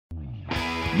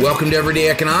Welcome to Everyday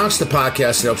Economics, the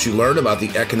podcast that helps you learn about the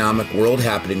economic world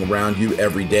happening around you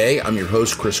every day. I'm your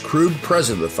host, Chris Krug,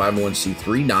 president of the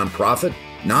 501c3 nonprofit,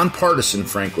 nonpartisan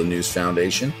Franklin News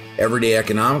Foundation. Everyday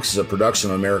Economics is a production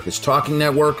of America's Talking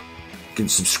Network. You can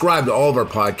subscribe to all of our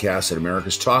podcasts at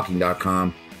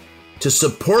americastalking.com. To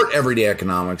support Everyday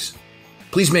Economics,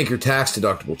 please make your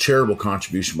tax-deductible charitable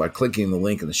contribution by clicking the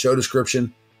link in the show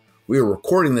description. We are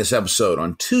recording this episode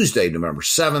on Tuesday, November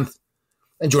 7th.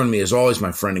 And joining me, as always,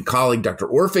 my friend and colleague, Dr.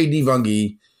 Orphe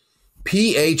Divounguy,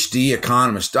 PhD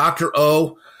economist. Dr.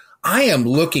 O, I am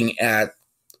looking at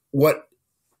what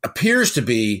appears to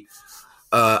be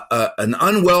an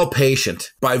unwell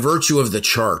patient by virtue of the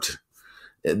chart.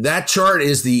 That chart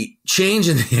is the change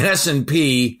in the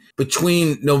S&P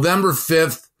between November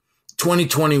 5th,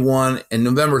 2021 and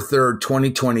November 3rd,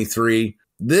 2023.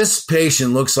 This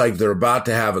patient looks like they're about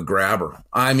to have a grabber.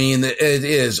 I mean, it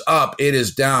is up, it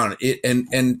is down.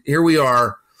 And here we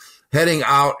are heading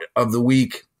out of the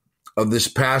week of this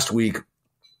past week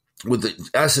with the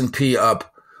S&P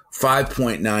up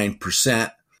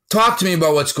 5.9%. Talk to me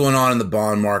about what's going on in the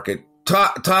bond market.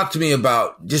 Talk to me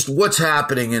about just what's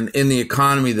happening in the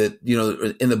economy that, you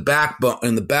know, in the backbone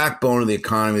of the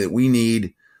economy that we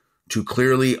need to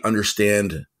clearly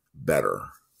understand better.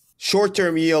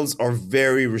 Short-term yields are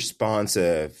very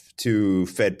responsive to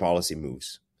Fed policy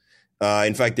moves.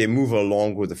 In fact, they move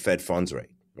along with the Fed funds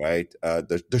rate, right?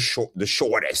 The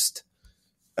shortest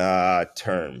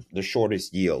term, the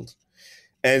shortest yield.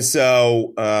 And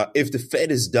so if the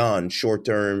Fed is done,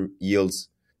 short-term yields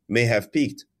may have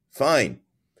peaked. Fine.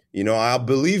 You know, I'll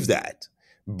believe that.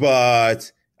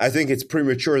 But I think it's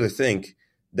premature to think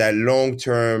that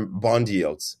long-term bond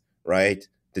yields, right,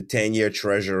 the 10-year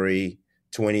Treasury,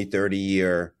 20, 30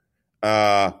 year,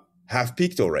 have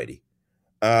peaked already.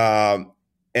 And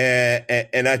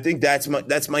I think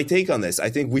that's my take on this. I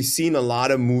think we've seen a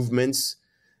lot of movements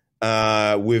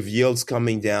with yields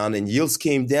coming down, and yields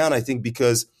came down, I think,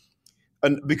 because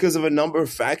of a number of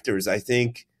factors. I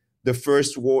think the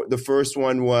first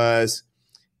one was,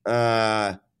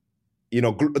 the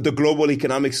global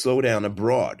economic slowdown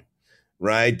abroad,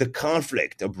 right? The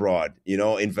conflict abroad,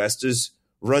 investors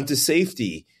run to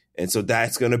safety. And so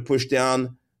that's going to push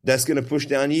down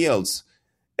yields.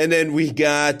 And then we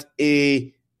got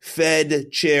a Fed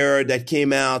chair that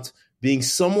came out being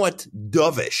somewhat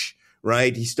dovish,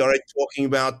 right? He started talking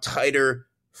about tighter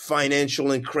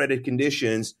financial and credit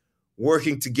conditions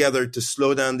working together to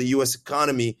slow down the U.S.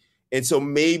 economy. And so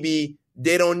maybe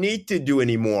they don't need to do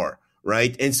any more,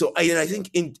 right? And so I think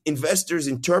investors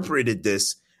interpreted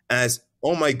this as,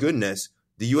 oh my goodness,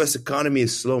 the U.S. economy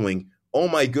is slowing. Oh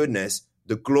my goodness,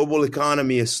 the global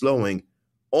economy is slowing.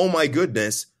 Oh my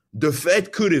goodness, the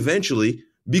Fed could eventually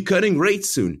be cutting rates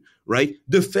soon, right?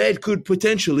 The Fed could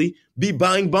potentially be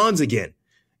buying bonds again.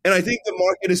 And I think the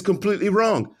market is completely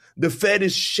wrong. The Fed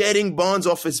is shedding bonds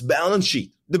off its balance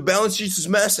sheet. The balance sheet is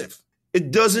massive.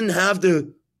 It doesn't have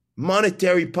the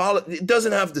monetary policy. It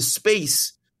doesn't have the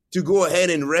space to go ahead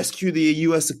and rescue the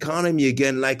U.S. economy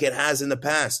again like it has in the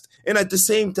past. And at the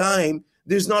same time,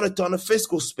 there's not a ton of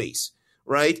fiscal space,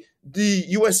 right? The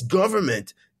U.S.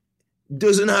 government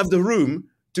doesn't have the room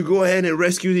to go ahead and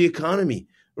rescue the economy,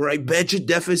 right? Budget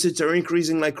deficits are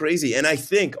increasing like crazy. And I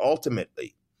think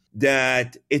ultimately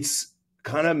that it's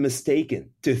kind of mistaken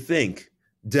to think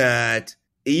that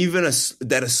even a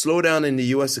slowdown in the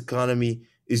U.S. economy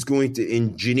is going to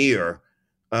engineer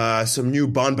some new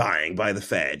bond buying by the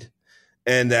Fed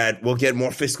and that we'll get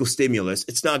more fiscal stimulus.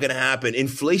 It's not going to happen.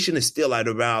 Inflation is still at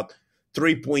about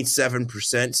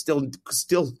 3.7%,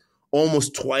 still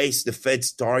almost twice the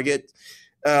Fed's target.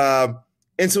 And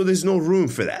so there's no room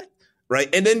for that, right?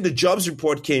 And then the jobs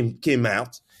report came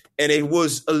out, and it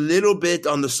was a little bit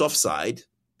on the soft side,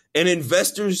 and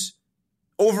investors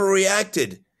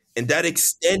overreacted, and that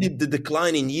extended the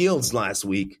decline in yields last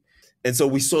week. And so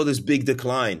we saw this big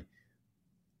decline.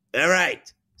 All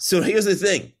right, so here's the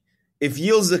thing. If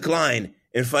yields decline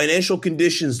and financial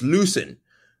conditions loosen,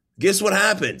 guess what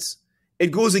happens? It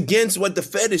goes against what the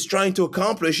Fed is trying to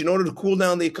accomplish in order to cool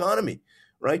down the economy,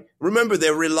 right? Remember,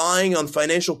 they're relying on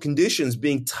financial conditions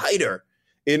being tighter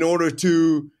in order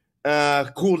to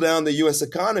cool down the U.S.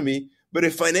 economy. But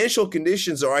if financial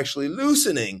conditions are actually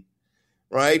loosening,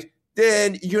 right,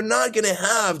 then you're not going to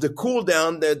have the cool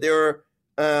down that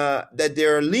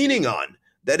they're leaning on,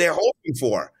 that they're hoping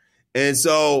for. And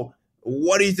so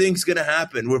what do you think is going to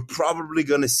happen? We're probably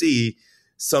going to see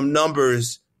some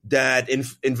numbers that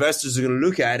investors are going to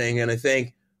look at and going to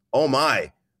think, oh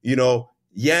my,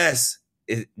 yes,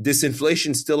 this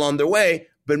inflation's still on their way,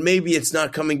 but maybe it's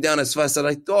not coming down as fast as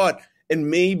I thought.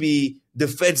 And maybe the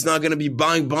Fed's not going to be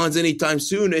buying bonds anytime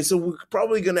soon. And so we're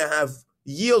probably going to have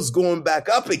yields going back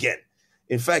up again.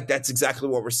 In fact, that's exactly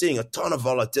what we're seeing. A ton of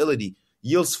volatility.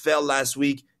 Yields fell last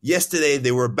week. Yesterday,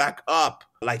 they were back up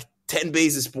like 10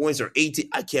 basis points or 18.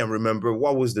 I can't remember.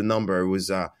 What was the number? It was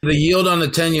the yield on the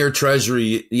 10-year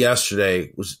Treasury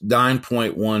yesterday was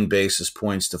 9.1 basis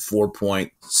points to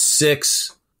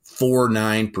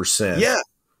 4.649%. Yeah.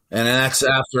 And that's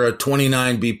after a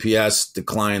 29 BPS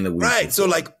decline that we right. So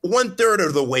like 1/3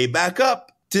 of the way back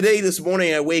up. Today, this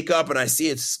morning, I wake up and I see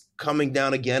it's coming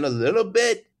down again a little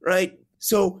bit, right?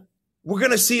 So we're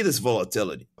going to see this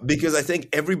volatility because I think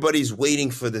everybody's waiting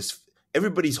for this.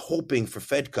 Everybody's hoping for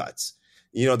Fed cuts.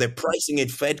 They're pricing in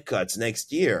Fed cuts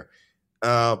next year.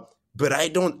 But I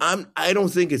don't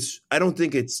think it's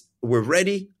we're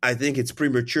ready. I think it's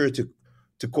premature to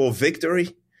call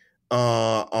victory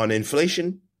on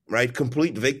inflation. Right?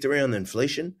 Complete victory on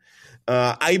inflation.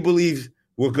 I believe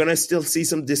we're going to still see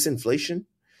some disinflation,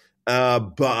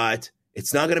 but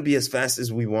it's not going to be as fast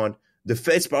as we want. The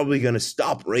Fed's probably going to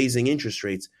stop raising interest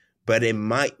rates, but it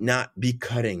might not be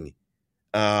cutting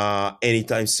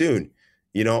anytime soon.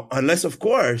 Unless of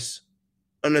course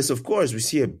we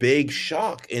see a big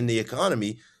shock in the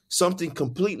economy, something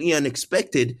completely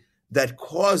unexpected that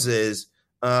causes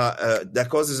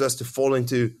us to fall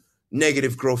into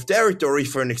negative growth territory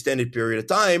for an extended period of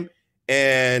time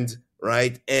and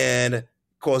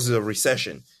causes a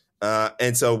recession.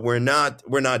 And so we're not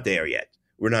there yet.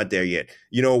 We're not there yet.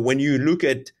 When you look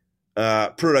at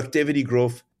productivity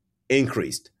growth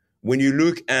increased, when you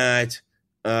look at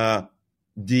the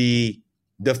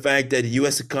fact that the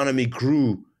U.S. economy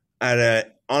grew at an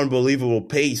unbelievable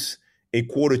pace in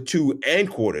Q2 and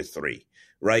Q3,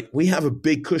 right? We have a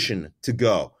big cushion to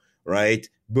go, right?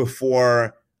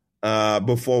 Before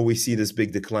we see this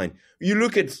big decline. You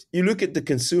look at the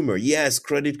consumer. Yes,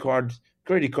 credit cards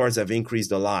have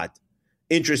increased a lot.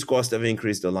 Interest costs have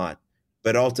increased a lot.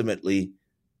 But ultimately,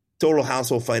 total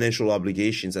household financial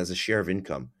obligations as a share of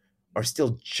income are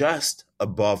still just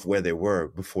above where they were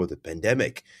before the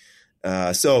pandemic.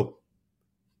 So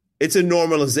it's a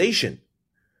normalization.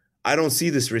 I don't see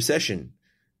this recession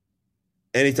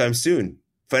anytime soon.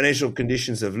 Financial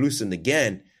conditions have loosened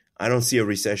again. I don't see a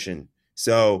recession.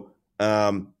 So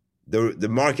the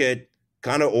market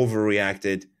kind of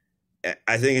overreacted.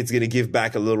 I think it's going to give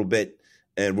back a little bit,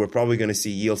 and we're probably going to see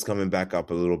yields coming back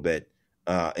up a little bit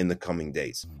in the coming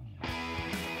days.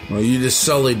 Well, you just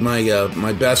sullied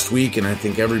my best week, and I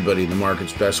think everybody in the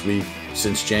market's best week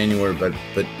since January. But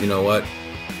you know what?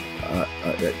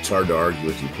 It's hard to argue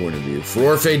with your point of view. For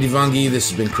Orphe Divounguy, this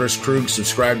has been Chris Krug.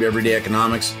 Subscribe to Everyday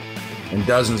Economics and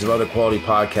dozens of other quality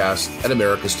podcasts at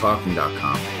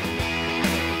americastalking.com.